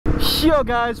Yo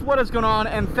guys, what is going on?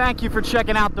 And thank you for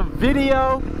checking out the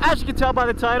video. As you can tell by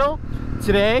the title,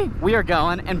 today we are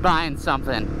going and buying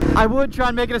something. I would try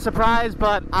and make it a surprise,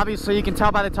 but obviously you can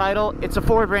tell by the title, it's a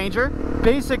Ford Ranger.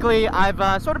 Basically,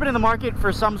 I've sort of been in the market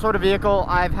for some sort of vehicle.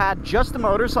 I've had just a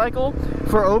motorcycle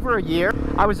for over a year.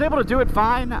 I was able to do it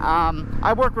fine.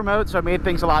 I work remote, so it made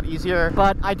things a lot easier,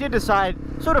 but I did decide,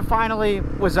 sort of finally,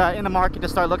 was in the market to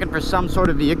start looking for some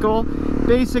sort of vehicle.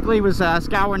 Basically was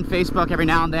scouring Facebook every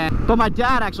now and then, but my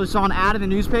dad actually saw an ad in the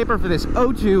newspaper for this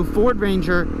 '02 Ford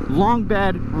Ranger long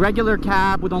bed regular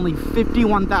cab with only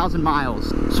 51,000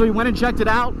 miles. So he went and checked it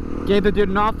out, gave the dude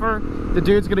an offer. The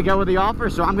dude's gonna go with the offer,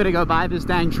 so I'm gonna go buy this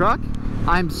dang truck.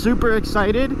 I'm super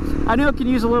excited. I know it can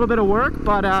use a little bit of work,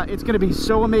 but it's gonna be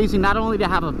so amazing not only to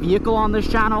have a vehicle on this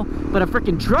channel, but a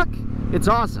freaking truck. It's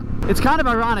awesome. It's kind of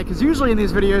ironic because usually in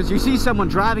these videos you see someone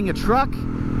driving a truck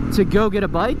to go get a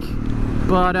bike,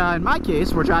 but in my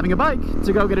case we're driving a bike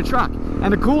to go get a truck.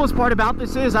 And the coolest part about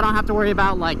this is I don't have to worry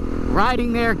about like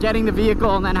riding there, getting the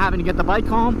vehicle, and then having to get the bike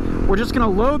home. We're just gonna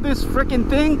load this freaking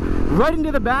thing right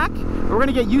into the back. We're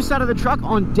gonna get use out of the truck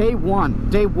on day one.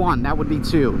 Day one, that would be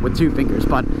two, with two fingers,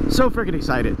 but so freaking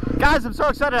excited. Guys, I'm so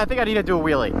excited, I think I need to do a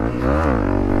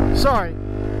wheelie. Sorry.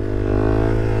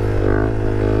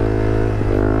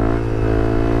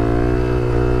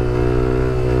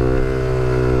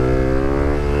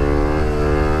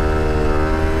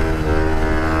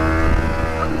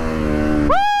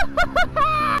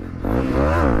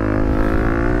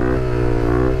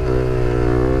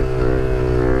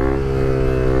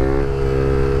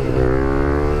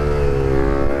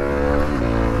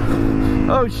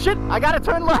 Oh shit, I gotta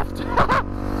turn left.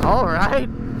 All right.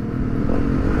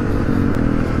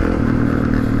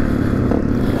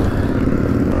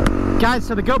 Guys,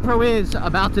 so the GoPro is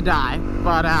about to die,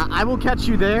 but I will catch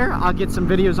you there. I'll get some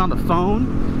videos on the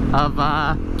phone of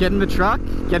getting the truck,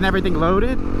 getting everything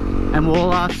loaded, and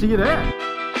we'll see you there.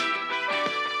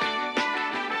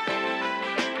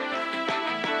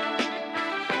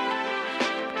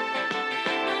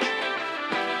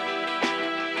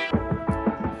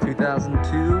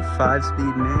 ...2002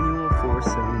 5-speed manual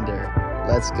 4-cylinder.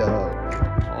 Let's go.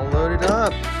 All loaded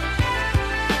up.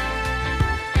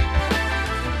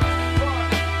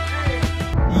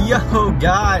 Yo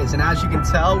guys, and as you can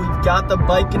tell, we've got the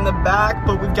bike in the back,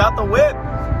 but we've got the whip.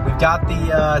 We've got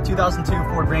the 2002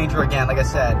 Ford Ranger again. Like I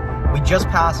said, we just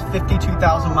passed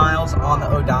 52,000 miles on the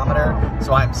odometer,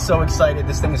 so I'm so excited.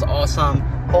 This thing is awesome.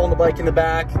 Pulling the bike in the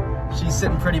back. She's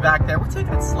sitting pretty back there. We're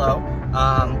taking it slow.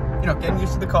 You know, getting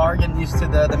used to the car, getting used to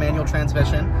the manual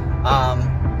transmission.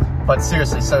 But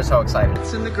seriously, so excited.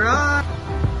 It's in the garage.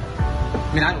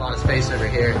 I mean, I have a lot of space over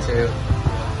here too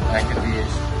that could be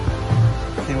used.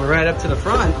 I mean, we're right up to the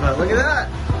front, but look at that.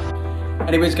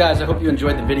 Anyways, guys, I hope you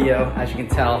enjoyed the video. As you can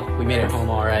tell, we made it home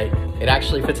all right. It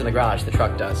actually fits in the garage, the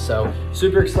truck does. So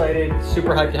super excited, super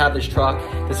hyped to have this truck.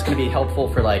 This is gonna be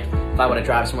helpful for like, if I wanna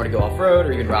drive somewhere to go off-road,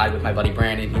 or you can ride with my buddy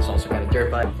Brandon. He's also got a dirt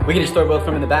bike. We can just throw both of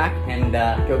them in the back and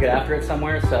go get after it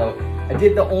somewhere. So I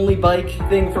did the only bike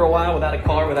thing for a while without a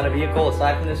car, without a vehicle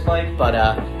aside from this bike, but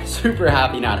super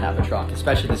happy now to have a truck,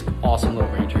 especially this awesome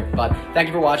little Ranger. But thank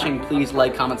you for watching. Please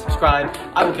like, comment, subscribe.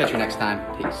 I will catch you next time.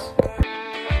 Peace.